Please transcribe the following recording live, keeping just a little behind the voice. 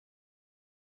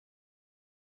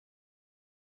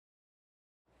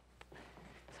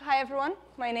Hi, everyone.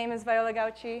 My name is Viola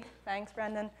Gauci. Thanks,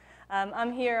 Brandon.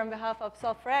 I'm here on behalf of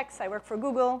Solve4X. I work for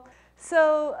Google.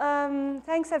 So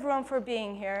thanks, everyone, for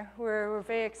being here. We're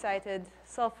very excited.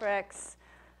 Solve4X,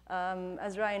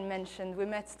 as Ryan mentioned, we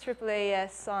met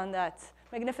AAAS on that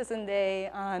magnificent day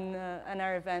on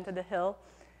our event at the Hill.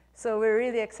 So we're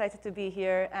really excited to be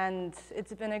here. And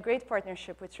it's been a great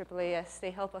partnership with AAAS.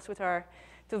 They help us with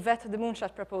to vet the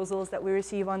Moonshot proposals that we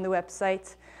receive on the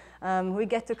website. We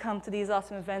get to come to these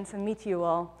awesome events and meet you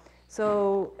all.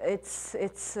 So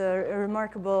it's a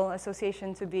remarkable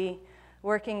association to be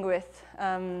working with.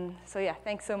 So yeah,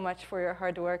 thanks so much for your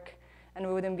hard work. And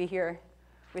we wouldn't be here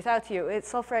without you.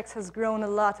 Solve4X has grown a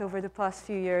lot over the past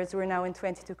few years. We're now in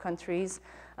 22 countries.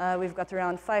 We've got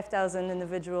around 5,000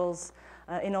 individuals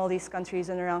in all these countries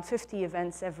and around 50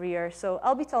 events every year. So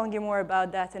I'll be telling you more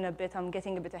about that in a bit. I'm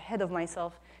getting a bit ahead of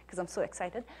myself because I'm so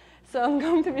excited. So I'm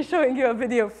going to be showing you a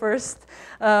video first.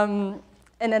 And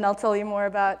then I'll tell you more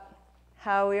about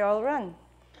how we all run.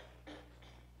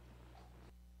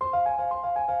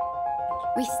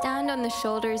 We stand on the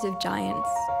shoulders of giants.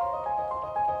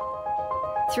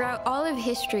 Throughout all of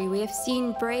history, we have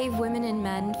seen brave women and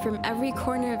men from every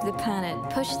corner of the planet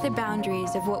push the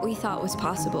boundaries of what we thought was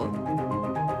possible.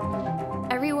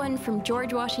 Everyone from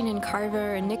George Washington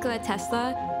Carver and Nikola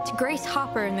Tesla to Grace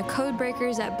Hopper and the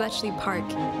codebreakers at Bletchley Park.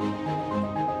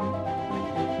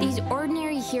 These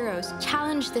ordinary heroes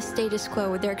challenged the status quo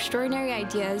with their extraordinary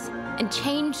ideas and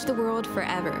changed the world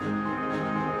forever.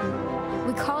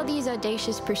 We call these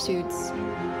audacious pursuits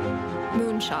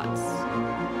moonshots.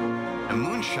 A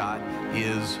moonshot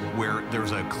is where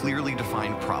there's a clearly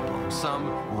defined problem, some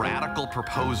radical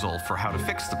proposal for how to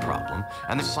fix the problem,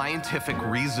 and the scientific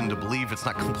reason to believe it's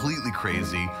not completely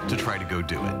crazy to try to go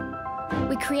do it.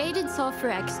 We created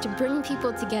Solve4X to bring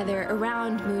people together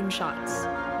around moonshots.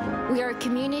 We are a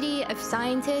community of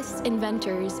scientists,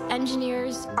 inventors,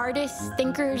 engineers, artists,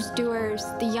 thinkers, doers,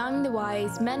 the young, the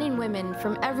wise, men and women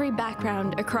from every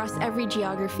background across every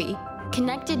geography,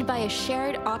 connected by a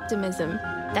shared optimism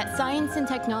that science and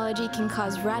technology can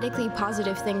cause radically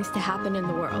positive things to happen in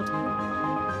the world.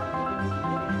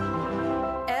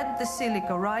 Add the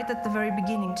silica right at the very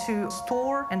beginning to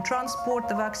store and transport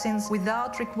the vaccines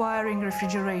without requiring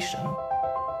refrigeration.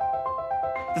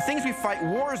 The things we fight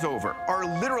wars over are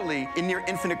literally in near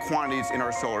infinite quantities in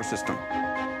our solar system.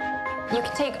 You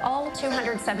can take all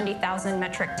 270,000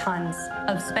 metric tons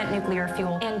of spent nuclear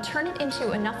fuel and turn it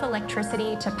into enough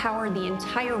electricity to power the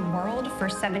entire world for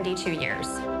 72 years.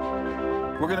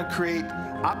 We're going to create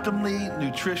optimally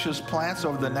nutritious plants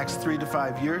over the next 3 to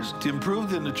 5 years to improve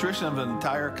the nutrition of an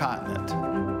entire continent.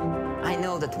 I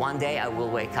know that one day I will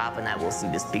wake up and I will see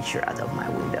this picture out of my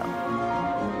window.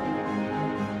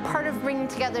 Part of bringing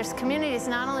together this community is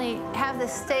not only have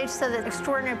this stage so that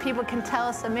extraordinary people can tell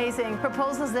us amazing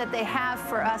proposals that they have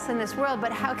for us in this world,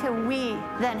 but how can we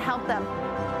then help them?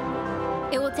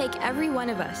 It will take every one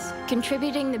of us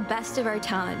contributing the best of our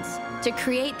talents to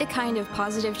create the kind of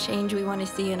positive change we want to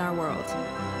see in our world.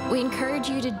 We encourage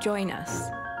you to join us,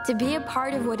 to be a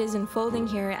part of what is unfolding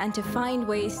here and to find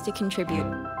ways to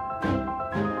contribute.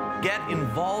 Get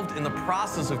involved in the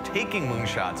process of taking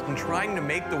moonshots and trying to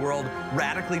make the world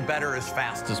radically better as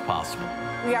fast as possible.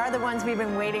 We are the ones we've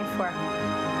been waiting for.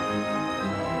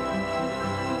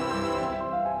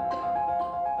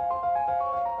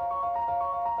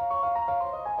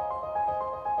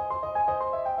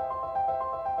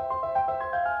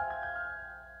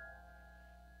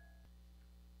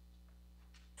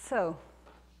 So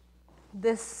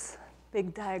this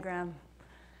big diagram.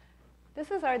 This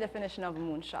is our definition of a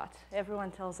moonshot. Everyone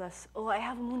tells us, oh, I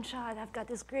have a moonshot. I've got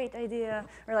this great idea.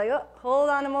 We're like, oh, hold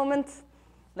on a moment.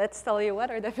 Let's tell you what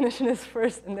our definition is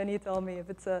first, and then you tell me if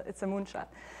it's a moonshot.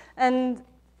 And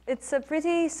it's a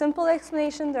pretty simple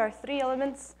explanation. There are 3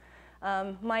 elements.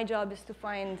 My job is to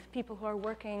find people who are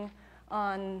working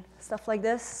on stuff like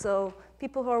this. So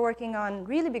people who are working on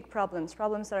really big problems,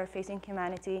 problems that are facing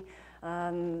humanity.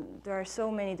 There are so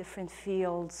many different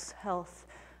fields, health,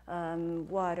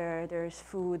 water, there's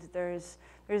food, there's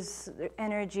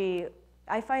energy.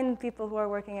 I find people who are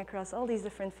working across all these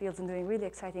different fields and doing really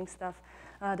exciting stuff.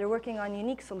 They're working on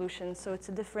unique solutions, so it's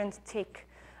a different take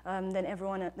than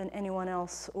anyone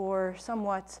else, or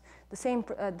somewhat the same,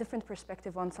 different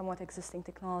perspective on somewhat existing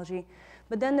technology.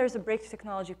 But then there's a breakthrough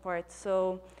technology part.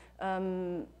 So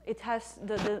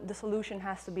the solution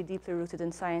has to be deeply rooted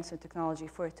in science and technology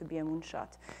for it to be a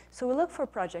moonshot. So we look for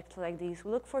projects like these.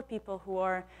 We look for people who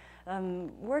are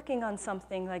working on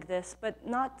something like this, but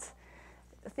not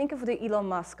think of the Elon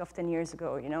Musk of 10 years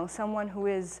ago, someone who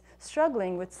is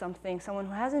struggling with something, someone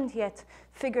who hasn't yet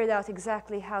figured out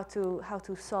exactly how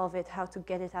to solve it, how to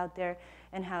get it out there,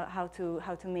 and how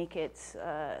to make it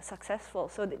successful.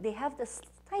 So they have this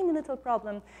tiny little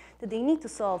problem that they need to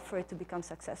solve for it to become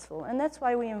successful. And that's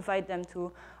why we invite them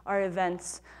to our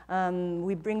events.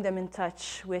 We bring them in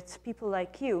touch with people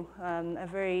like you, a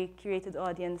very curated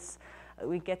audience.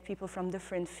 We get people from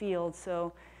different fields,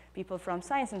 so people from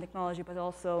science and technology, but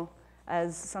also,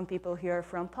 as some people here,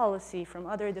 from policy, from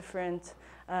other different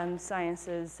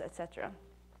sciences, etc.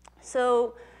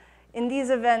 So in these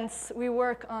events, we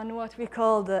work on what we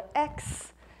call the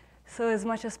X. So as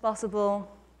much as possible,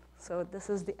 so this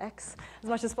is the X. As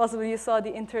much as possible, you saw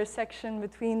the intersection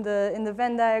between in the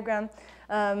Venn diagram.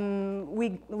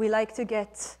 We like to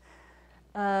get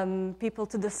people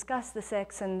to discuss this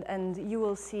X, and you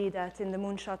will see that in the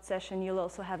Moonshot session, you'll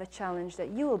also have a challenge that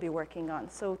you will be working on.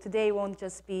 So today won't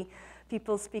just be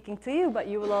people speaking to you, but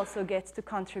you will also get to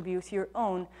contribute your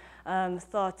own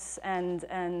thoughts and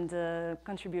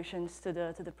contributions to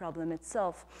the problem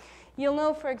itself. You'll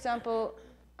know, for example,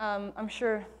 I'm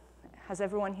sure, has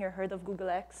everyone here heard of Google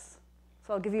X?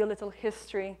 So I'll give you a little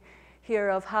history here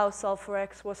of how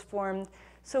Solve4X was formed.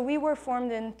 So we were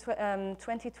formed in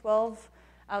 2012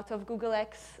 out of Google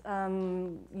X.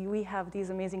 We have these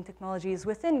amazing technologies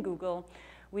within Google.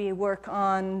 We work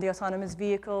on the autonomous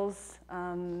vehicles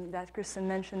that Kristen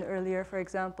mentioned earlier, for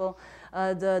example,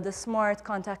 the smart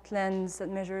contact lens that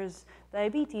measures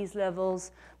diabetes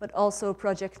levels, but also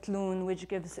Project Loon, which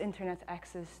gives internet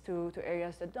access to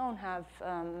areas that don't have,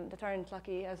 that aren't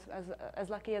lucky as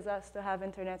lucky as us to have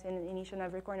internet in each and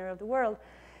every corner of the world.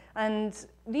 And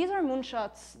these are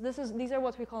moonshots. These are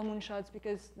what we call moonshots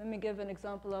because, let me give an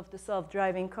example of the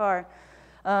self-driving car.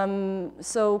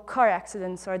 So car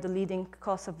accidents are the leading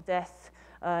cause of death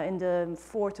in the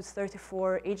 4 to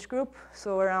 34 age group.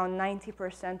 So around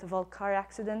 90% of all car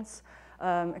accidents,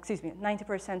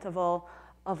 90% of all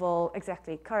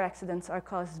car accidents are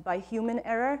caused by human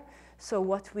error. So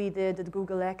what we did at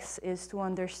Google X is to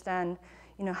understand,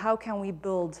 how can we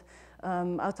build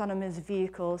autonomous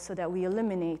vehicles so that we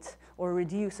eliminate or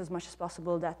reduce as much as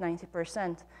possible that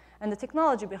 90%. And the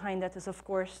technology behind that is, of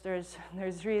course, there's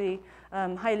really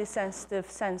highly sensitive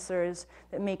sensors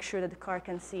that make sure that the car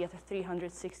can see at a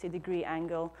 360-degree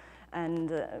angle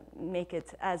and make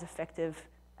it as effective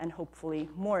and hopefully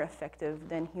more effective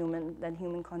than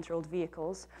human-controlled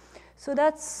vehicles. So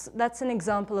that's an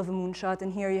example of a moonshot.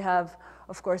 And here you have,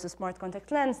 of course, a smart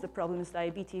contact lens. The problem is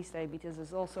diabetes. Diabetes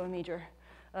is also a major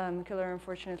killer,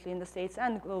 unfortunately, in the States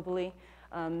and globally.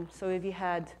 So if you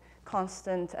had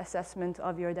constant assessment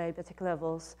of your diabetic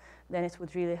levels, then it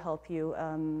would really help you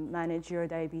manage your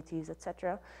diabetes,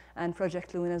 etc. And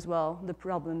Project Loon as well, the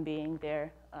problem being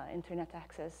their internet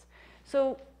access.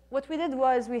 So what we did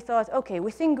was we thought, okay,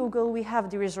 within Google, we have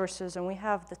the resources and we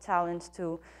have the talent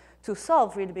to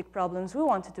solve really big problems. We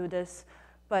want to do this,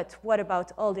 but what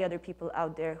about all the other people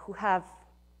out there who have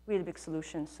really big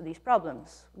solutions to these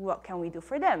problems? What can we do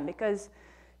for them? Because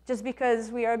just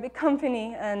because we are a big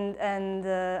company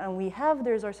and we have the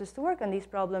resources to work on these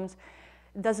problems,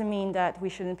 doesn't mean that we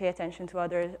shouldn't pay attention to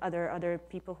other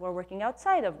people who are working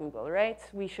outside of Google, right?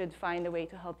 We should find a way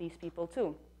to help these people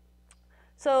too.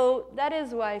 So that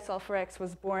is why Solve4X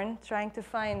was born, trying to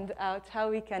find out how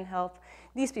we can help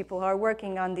these people who are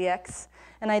working on the X.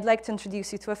 And I'd like to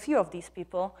introduce you to a few of these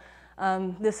people.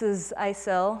 This is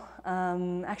Aysel.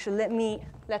 Actually,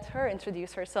 let her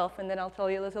introduce herself, and then I'll tell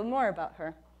you a little more about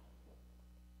her.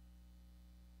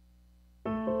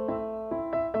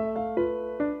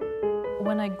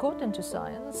 When I got into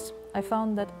science, I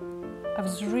found that I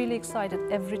was really excited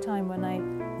every time when I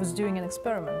was doing an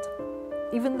experiment.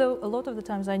 Even though a lot of the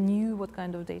times I knew what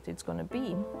kind of data it's going to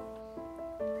be,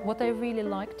 what I really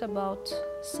liked about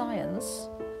science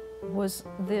was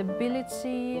the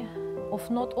ability of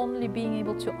not only being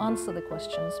able to answer the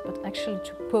questions, but actually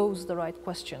to pose the right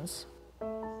questions.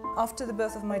 After the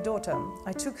birth of my daughter,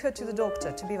 I took her to the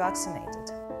doctor to be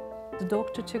vaccinated. The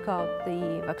doctor took out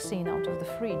the vaccine out of the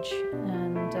fridge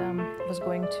and was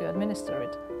going to administer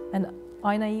it. And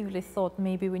I naively thought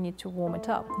maybe we need to warm it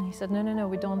up. And he said, no,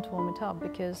 we don't warm it up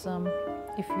because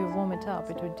if you warm it up,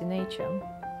 it would denature.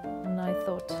 And I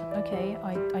thought, okay,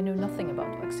 I know nothing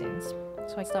about vaccines.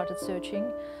 So I started searching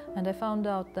and I found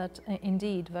out that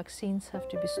indeed vaccines have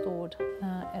to be stored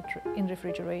in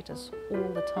refrigerators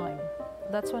all the time.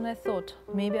 That's when I thought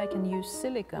maybe I can use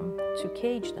silicon to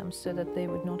cage them so that they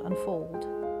would not unfold.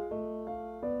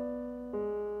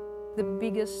 The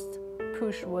biggest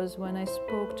push was when I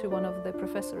spoke to one of the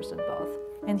professors at Bath.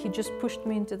 And he just pushed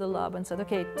me into the lab and said,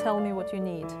 okay, tell me what you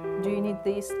need. Do you need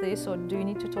this, or do you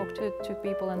need to talk to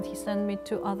people? And he sent me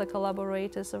to other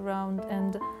collaborators around,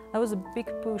 and that was a big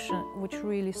push which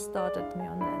really started me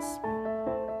on this.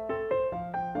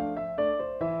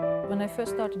 When I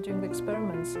first started doing the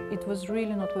experiments, it was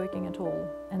really not working at all.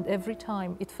 And every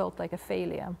time it felt like a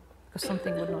failure because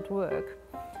something would not work.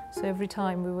 So every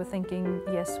time we were thinking,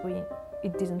 yes,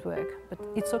 it didn't work, but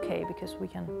it's okay because we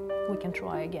can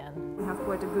try again. We have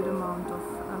quite a good amount of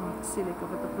silica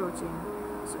with the protein,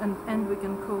 so, and we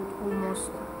can coat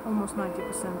almost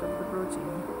 90% of the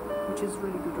protein, which is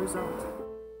really good result.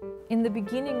 In the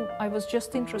beginning, I was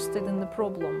just interested in the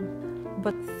problem,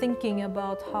 but thinking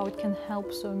about how it can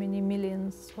help so many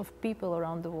millions of people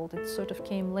around the world, it sort of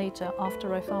came later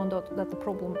after I found out that the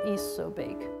problem is so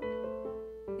big.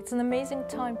 It's an amazing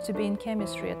time to be in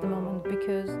chemistry at the moment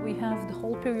because we have the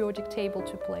whole periodic table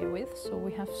to play with, so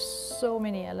we have so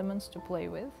many elements to play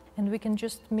with, and we can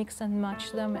just mix and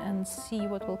match them and see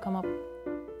what will come up.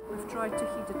 We've tried to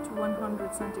heat it to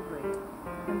 100 centigrade,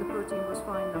 and the protein was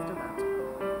fine after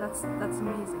that. That's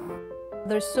amazing.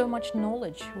 There's so much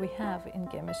knowledge we have in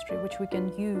chemistry which we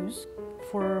can use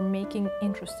for making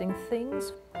interesting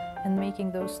things and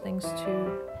making those things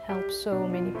to help so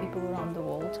many people around the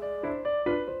world.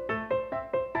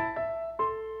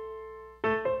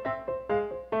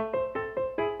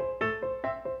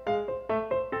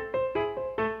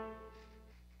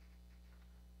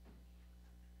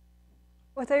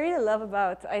 What I really love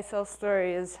about Aysel's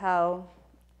story is how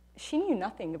she knew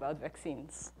nothing about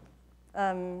vaccines.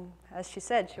 As she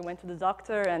said, she went to the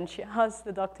doctor and she asked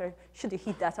the doctor, should you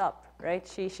heat that up, right?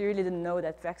 She really didn't know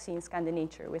that vaccines can the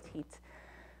nature with heat.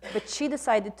 But she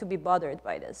decided to be bothered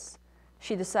by this.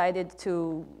 She decided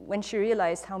to, when she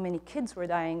realized how many kids were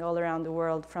dying all around the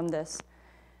world from this,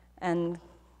 and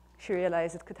she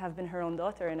realized it could have been her own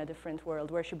daughter in a different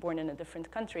world, were she born in a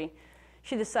different country,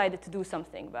 she decided to do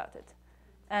something about it.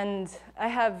 And I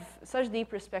have such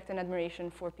deep respect and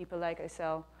admiration for people like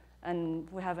Aysel, and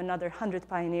we have another 100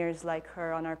 pioneers like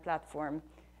her on our platform.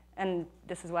 And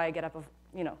this is why I get up,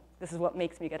 this is what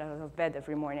makes me get out of bed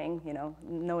every morning,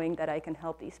 knowing that I can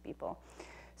help these people.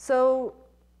 So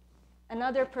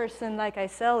another person like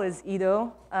Aysel is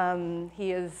Ido.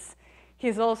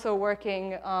 He's also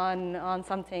working on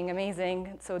something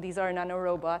amazing. So these are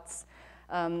nanorobots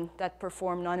that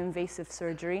perform non-invasive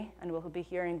surgery, and we'll be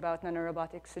hearing about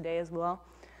nanorobotics today as well.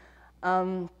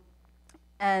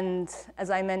 And as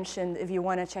I mentioned, if you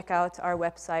want to check out our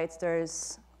website,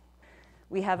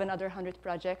 we have another 100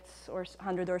 projects, or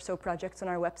 100 or so projects on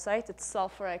our website. It's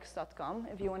solve4x.com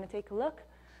if you want to take a look.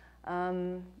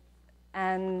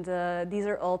 These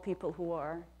are all people who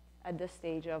are at this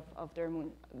stage of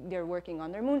they're working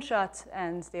on their moonshot,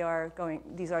 and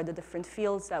these are the different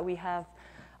fields that we have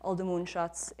all the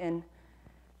moonshots in,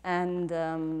 and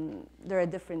they're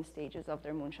at different stages of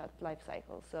their moonshot life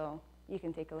cycle. So you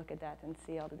can take a look at that and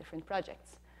see all the different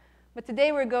projects. But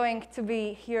today we're going to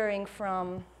be hearing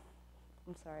from,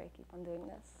 I'm sorry, I keep on doing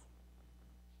this.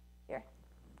 Here.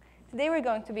 Today we're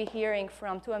going to be hearing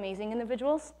from two amazing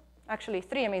individuals, actually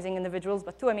 3 amazing individuals,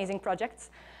 but 2 amazing projects.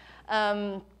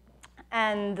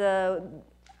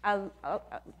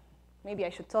 Maybe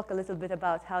I should talk a little bit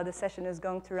about how the session is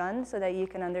going to run so that you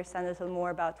can understand a little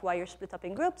more about why you're split up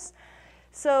in groups.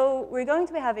 So we're going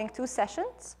to be having 2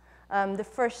 sessions. The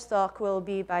first talk will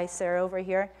be by Sarah over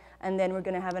here, and then we're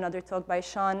going to have another talk by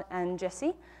Sean and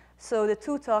Jesse. So the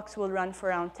 2 talks will run for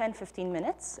around 10-15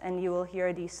 minutes, and you will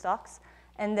hear these talks.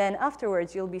 And then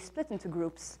afterwards, you'll be split into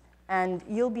groups, and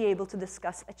you'll be able to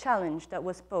discuss a challenge that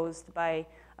was posed by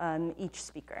each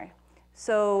speaker.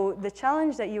 So the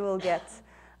challenge that you will get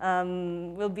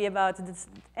will be about this.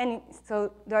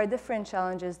 So there are different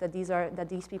challenges that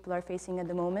these people are facing at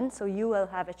the moment. So you will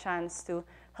have a chance to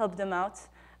help them out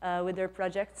with their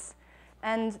projects.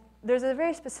 And there's a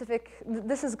very specific,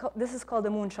 this is called the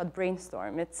Moonshot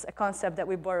Brainstorm. It's a concept that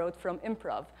we borrowed from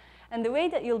improv. And the way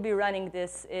that you'll be running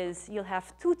this is you'll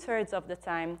have 2/3 of the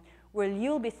time where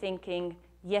you'll be thinking,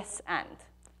 yes, and.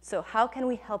 So how can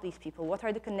we help these people? What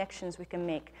are the connections we can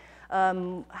make?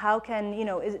 How can,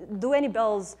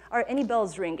 are any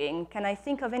bells ringing? Can I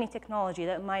think of any technology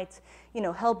that might,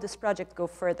 help this project go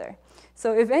further?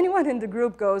 So if anyone in the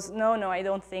group goes, no, I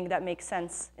don't think that makes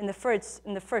sense, in the first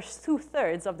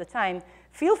 2/3 of the time,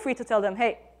 feel free to tell them,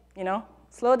 hey,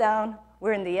 slow down,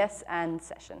 We're in the yes and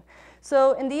session.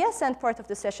 So in the yes and part of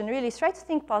the session, really try to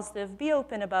think positive, be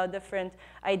open about different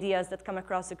ideas that come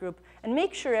across the group, and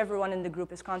make sure everyone in the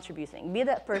group is contributing. Be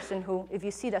that person who, if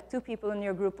you see that 2 people in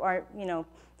your group are,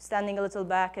 standing a little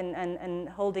back and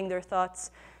holding their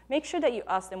thoughts, make sure that you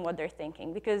ask them what they're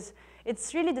thinking, because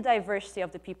it's really the diversity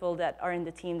of the people that are in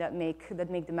the team that make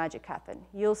the magic happen.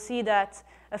 You'll see that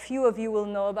a few of you will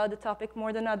know about the topic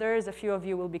more than others, a few of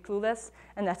you will be clueless,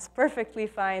 and that's perfectly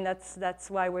fine.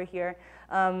 That's why we're here.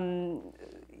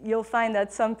 You'll find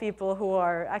that some people who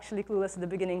are actually clueless at the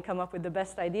beginning come up with the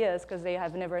best ideas because they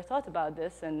have never thought about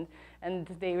this, and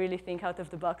they really think out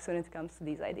of the box when it comes to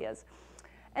these ideas.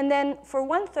 And then for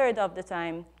 1/3 of the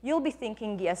time, you'll be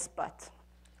thinking yes, but.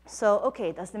 So,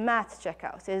 okay, does the math check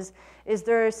out? Is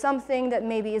there something that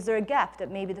maybe, is there a gap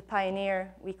that maybe the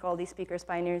pioneer, we call these speakers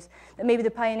pioneers, that maybe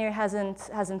the pioneer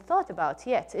hasn't thought about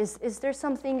yet? Is there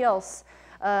something else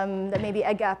that maybe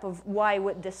a gap of why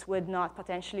this would not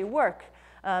potentially work?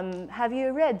 Have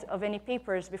you read of any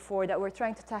papers before that were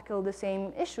trying to tackle the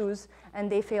same issues and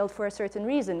they failed for a certain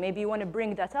reason? Maybe you want to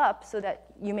bring that up so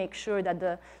that you make sure that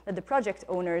the project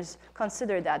owners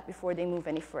consider that before they move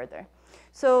any further.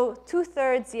 So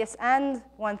 2/3 yes and,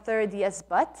 1/3 yes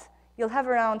but. You'll have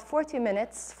around 40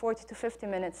 minutes, 40 to 50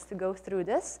 minutes to go through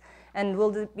this, and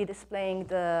we'll be displaying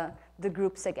the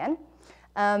groups again.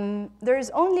 There is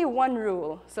only one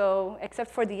rule. So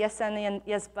except for the yes and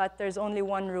yes but, there's only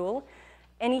one rule.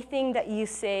 Anything that you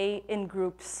say in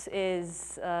groups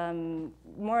is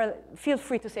feel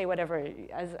free to say whatever.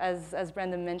 As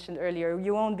Brendan mentioned earlier,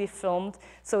 you won't be filmed,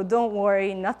 so don't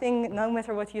worry. Nothing, no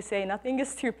matter what you say, nothing is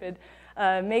stupid.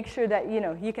 Make sure that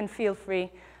you can feel free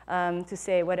to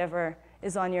say whatever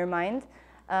is on your mind.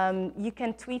 You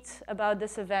can tweet about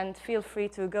this event. Feel free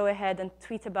to go ahead and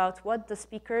tweet about what the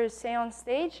speakers say on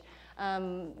stage.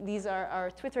 These are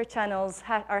our Twitter channels.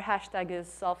 Our hashtag is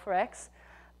Solve4X.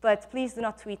 But please do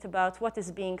not tweet about what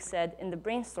is being said in the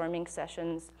brainstorming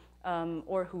sessions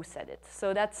or who said it.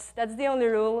 So that's the only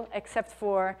rule, except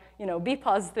for be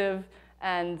positive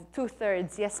and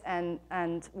 2/3 yes and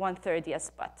 1/3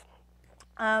 yes but.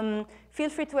 Feel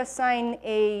free to assign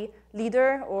a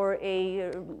leader or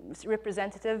a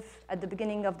representative at the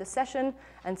beginning of the session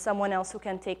and someone else who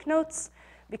can take notes,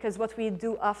 because what we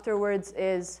do afterwards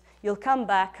is you'll come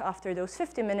back after those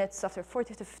 50 minutes, after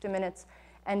 40 to 50 minutes,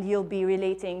 and you'll be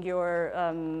relating your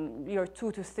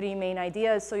 2 to 3 main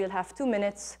ideas. So you'll have 2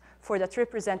 minutes for that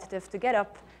representative to get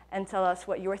up and tell us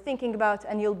what you were thinking about,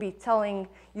 and you'll be telling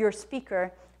your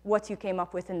speaker what you came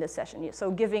up with in the session. So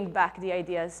giving back the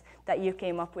ideas that you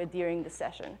came up with during the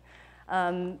session.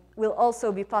 We'll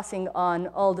also be passing on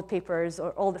all the papers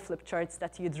or all the flip charts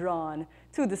that you draw on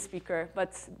to the speaker,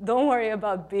 but don't worry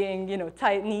about being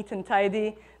neat and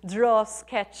tidy. Draw,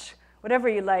 sketch, whatever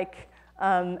you like,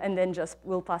 and then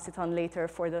we'll pass it on later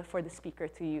for the speaker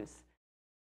to use.